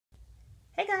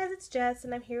Hey guys, it's Jess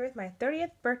and I'm here with my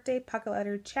 30th birthday pocket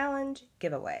letter challenge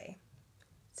giveaway.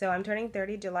 So I'm turning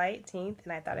 30 July 18th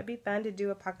and I thought it'd be fun to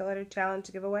do a pocket letter challenge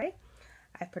giveaway.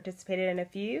 I've participated in a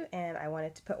few and I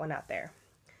wanted to put one out there.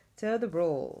 So the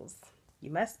rules.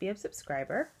 You must be a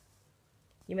subscriber.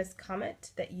 You must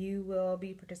comment that you will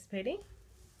be participating.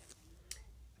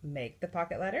 Make the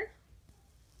pocket letter.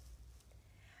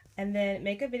 And then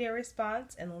make a video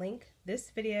response and link this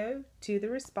video to the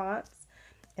response.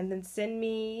 And then send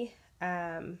me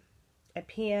a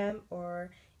PM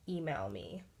or email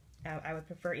me. I would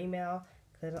prefer email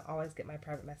because I don't always get my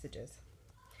private messages.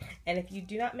 And if you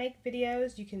do not make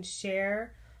videos, you can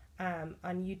share on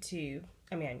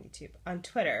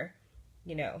Twitter,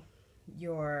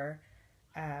 your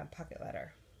pocket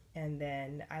letter. And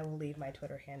then I will leave my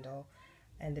Twitter handle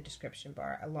in the description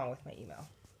bar along with my email.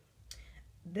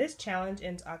 This challenge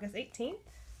ends August 18th.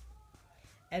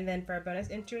 And then for a bonus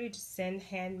entry, just send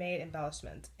handmade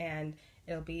embellishments. And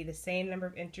it'll be the same number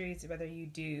of entries whether you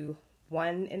do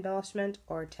 1 embellishment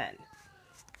or 10.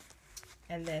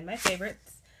 And then my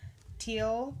favorites: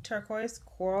 teal, turquoise,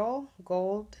 coral,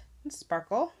 gold, and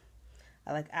sparkle.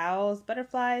 I like owls,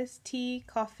 butterflies, tea,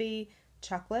 coffee,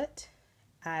 chocolate.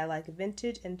 I like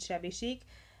vintage and shabby chic.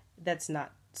 That's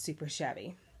not super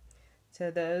shabby.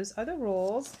 So those are the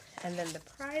rules. And then the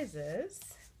prizes.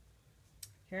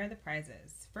 Here are the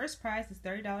prizes. First prize is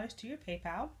 $30 to your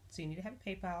PayPal, so you need to have a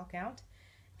PayPal account.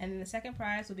 And then the second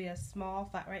prize will be a small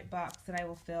flat rate box that I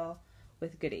will fill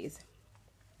with goodies.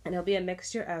 And it'll be a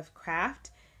mixture of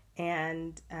craft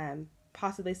and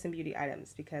possibly some beauty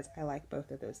items because I like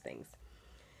both of those things.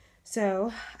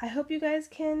 So I hope you guys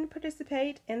can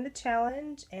participate in the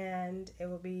challenge, and it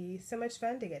will be so much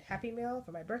fun to get Happy Meal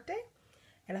for my birthday.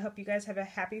 And I hope you guys have a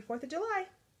happy 4th of July.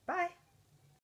 Bye!